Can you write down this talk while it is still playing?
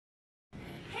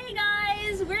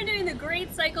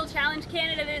Great Cycle Challenge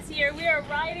Canada this year. We are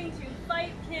riding to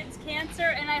fight kids cancer,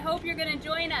 and I hope you're going to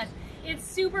join us. It's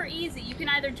super easy. You can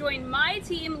either join my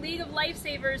team, League of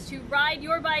Lifesavers, to ride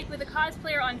your bike with a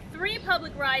cosplayer on 3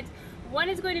 public rides. One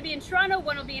is going to be in Toronto,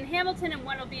 one will be in Hamilton, and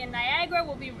one will be in Niagara.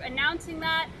 We'll be announcing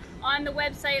that on the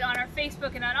website, on our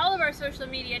Facebook, and on all of our social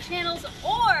media channels.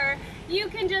 Or you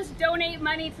can just donate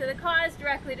money to the cause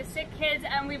directly to sick kids,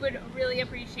 and we would really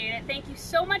appreciate it. Thank you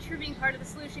so much for being part of the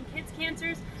solution. Kids'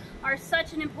 cancers are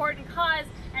such an important cause,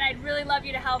 and I'd really love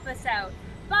you to help us out.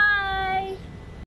 Bye!